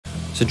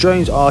So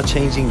drones are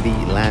changing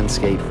the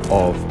landscape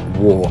of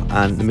war,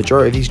 and the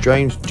majority of these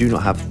drones do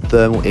not have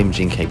thermal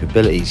imaging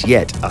capabilities,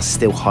 yet are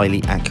still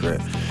highly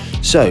accurate.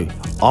 So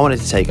I wanted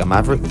to take a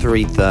Mavic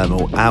 3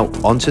 thermal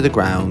out onto the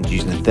ground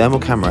using a thermal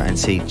camera and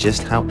see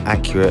just how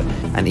accurate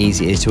and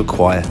easy it is to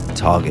acquire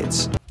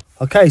targets.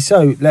 Okay,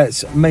 so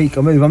let's make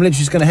a move. I'm literally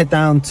just going to head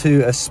down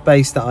to a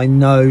space that I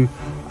know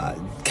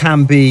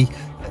can be,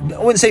 I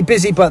wouldn't say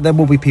busy, but there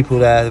will be people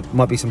there. There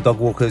might be some dog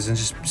walkers and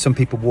just some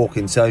people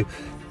walking. So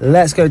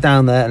let's go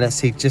down there and let's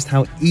see just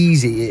how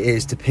easy it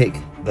is to pick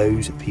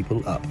those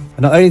people up.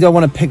 And not only do I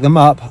want to pick them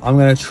up, I'm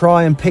going to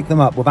try and pick them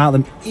up without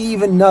them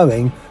even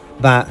knowing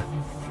that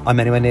I'm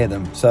anywhere near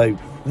them. So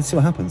let's see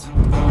what happens.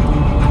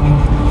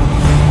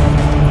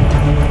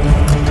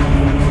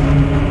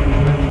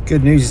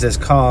 Good news is there's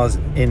cars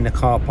in the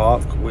car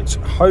park, which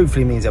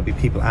hopefully means there'll be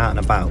people out and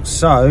about.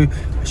 So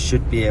I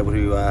should be able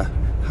to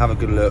have a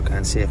good look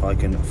and see if I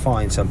can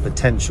find some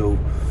potential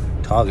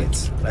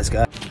targets. Let's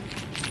go.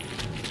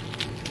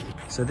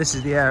 So this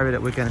is the area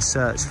that we're going to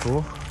search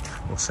for,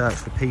 or search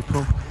for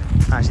people.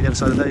 Actually, the other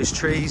side of those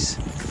trees,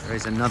 there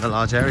is another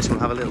large area, so we'll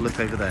have a little look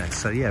over there.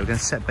 So yeah, we're going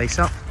to set base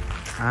up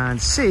and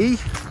see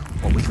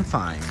what we can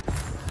find.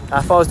 Now,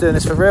 if I was doing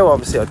this for real,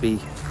 obviously I'd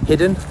be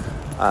hidden,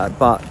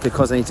 but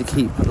because I need to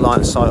keep line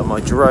of sight on my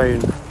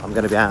drone, I'm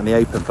going to be out in the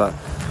open. But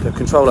the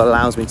controller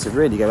allows me to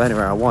really go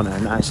anywhere I want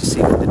and actually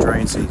see what the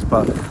drone sees.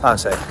 But like I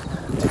say,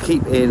 to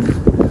keep in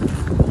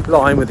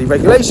line with the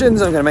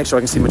regulations, I'm going to make sure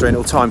I can see my drone at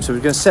all times. So we're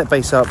going to set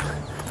base up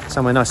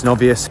somewhere nice and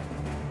obvious.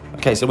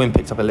 Okay, so the wind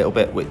picked up a little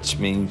bit, which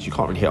means you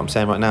can't really hear what I'm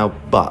saying right now,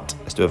 but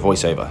let's do a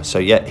voiceover. So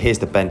yeah, here's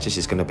the bench. This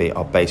is going to be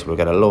our base we're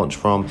going to launch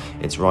from.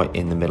 It's right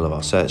in the middle of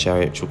our search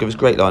area, which will give us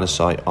great line of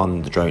sight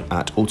on the drone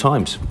at all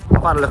times.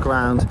 I've had a look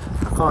around.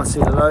 I can't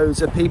see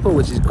loads of people,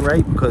 which is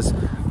great because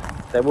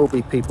there will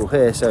be people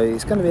here. So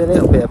it's going to be a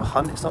little bit of a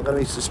hunt. It's not going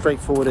to be so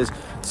straightforward as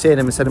seeing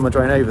them and sending my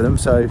drone over them.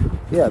 So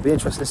yeah, it'll be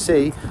interesting to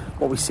see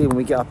what we see when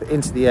we get up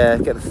into the air,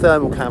 get the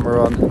thermal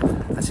camera on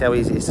and see how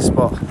easy it is to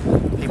spot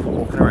people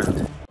walking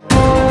around.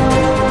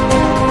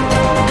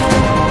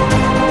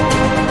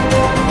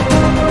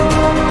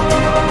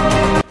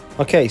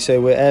 Okay, so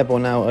we're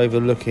airborne now,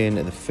 overlooking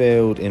the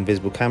field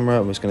invisible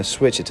camera. I'm just going to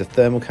switch it to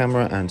thermal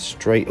camera, and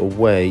straight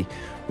away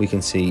we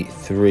can see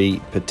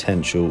 3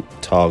 potential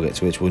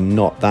targets, which were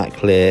not that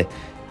clear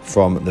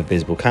from the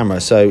visible camera.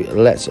 So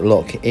let's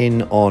lock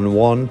in on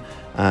one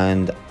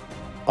and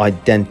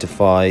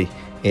identify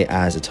it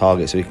as a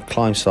target. So we can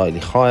climb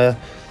slightly higher.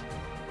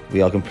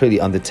 We are completely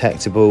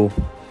undetectable.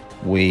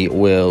 We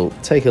will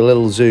take a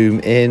little zoom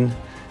in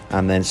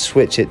and then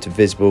switch it to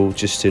visible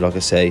just to, like I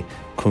say,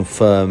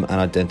 confirm and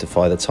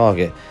identify the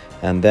target.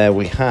 And there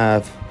we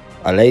have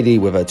a lady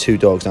with her 2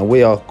 dogs. Now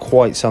we are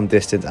quite some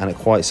distance and at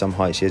quite some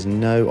height. She has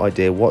no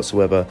idea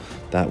whatsoever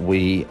that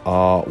we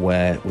are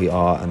where we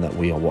are and that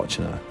we are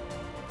watching her.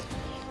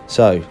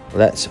 So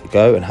let's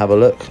go and have a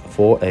look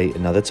for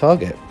another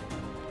target.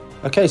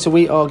 Okay, so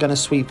we are going to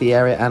sweep the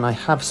area, and I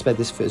have sped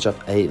this footage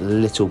up a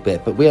little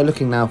bit, but we are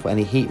looking now for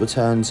any heat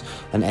returns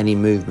and any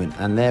movement.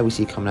 And there we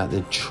see coming out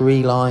the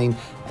tree line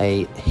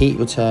a heat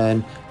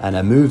return and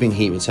a moving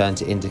heat return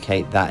to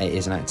indicate that it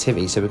is an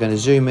activity. So we're going to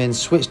zoom in,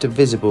 switch to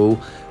visible,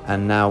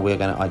 and now we're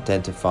going to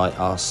identify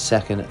our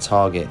second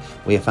target.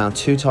 We have found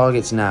 2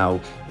 targets now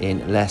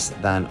in less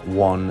than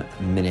 1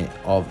 minute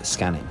of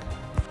scanning.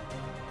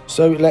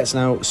 So let's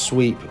now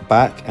sweep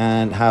back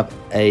and have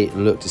a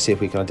look to see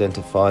if we can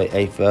identify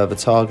a further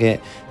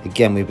target.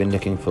 Again, we've been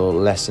looking for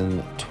less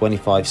than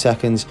 25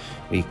 seconds.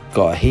 We've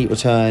got a heat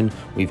return,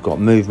 we've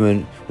got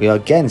movement. We are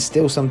again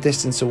still some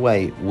distance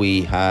away.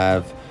 We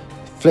have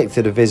flicked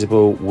to the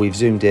visible, we've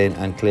zoomed in,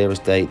 and clear as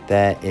day,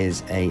 there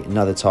is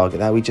another target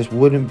that we just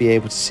wouldn't be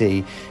able to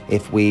see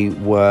if we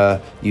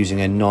were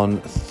using a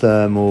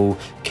non-thermal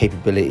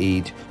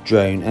capabilitied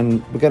drone.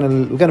 And we're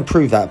gonna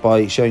prove that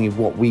by showing you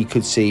what we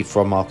could see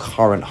from our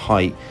current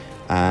height,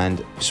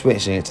 and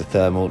switching it to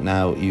thermal.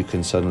 Now you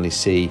can suddenly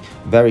see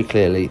very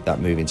clearly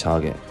that moving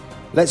target.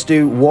 Let's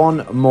do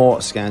one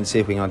more scan, see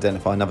if we can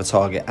identify another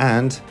target.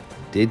 And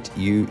did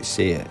you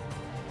see it?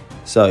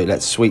 So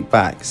let's sweep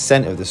back,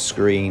 center of the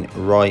screen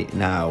right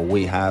now.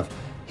 We have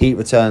heat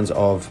returns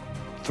of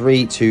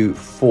 3 to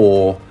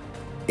 4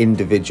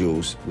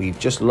 individuals. We've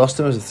just lost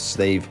them as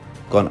they've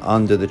gone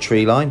under the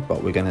tree line,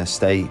 but we're going to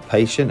stay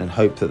patient and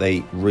hope that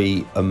they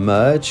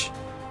re-emerge.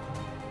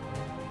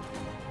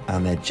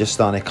 And they're just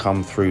starting to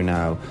come through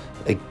now.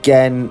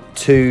 Again,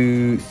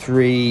 2,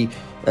 3,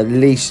 at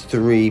least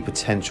 3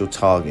 potential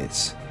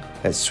targets.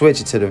 Let's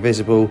switch it to the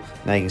visible.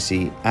 Now you can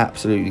see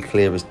absolutely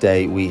clear as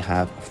day. We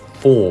have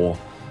 4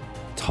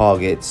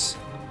 targets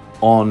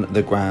on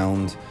the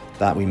ground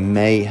that we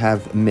may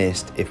have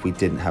missed if we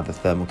didn't have the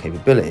thermal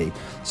capability.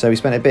 So we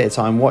spent a bit of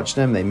time watching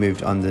them. They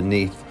moved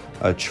underneath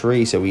a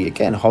tree, so we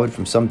again hovered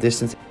from some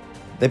distance.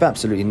 They've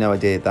absolutely no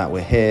idea that we're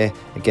here.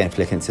 Again,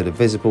 flicking to the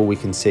visible, we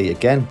can see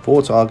again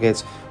 4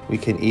 targets. We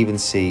can even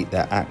see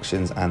their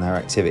actions and their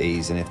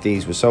activities, and if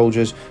these were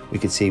soldiers, we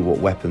could see what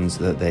weapons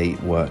that they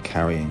were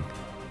carrying.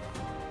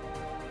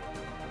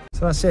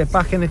 So that's it,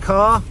 back in the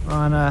car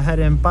and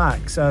heading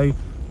back. So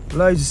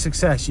loads of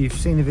success. You've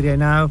seen the video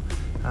now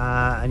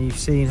and you've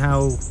seen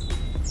how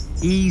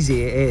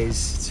easy it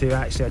is to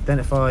actually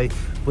identify,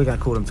 we're going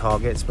to call them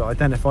targets, but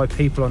identify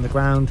people on the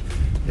ground.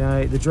 You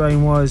know, the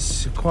drone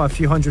was quite a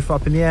few hundred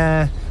foot up in the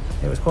air.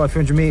 It was quite a few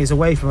hundred meters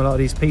away from a lot of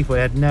these people.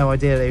 They had no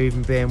idea they were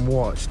even being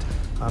watched.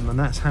 And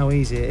that's how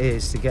easy it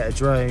is to get a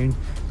drone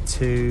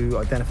to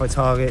identify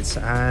targets,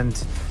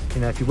 and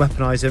you know, if you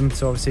weaponize them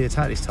to obviously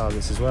attack these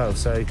targets as well.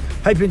 So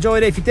hope you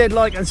enjoyed it. If you did,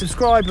 like and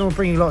subscribe, and we'll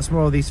bring you lots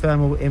more of these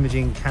thermal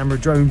imaging camera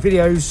drone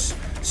videos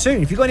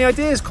soon. If you've got any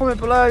ideas, comment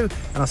below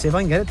and I'll see if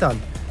I can get it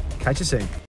done. Catch you soon.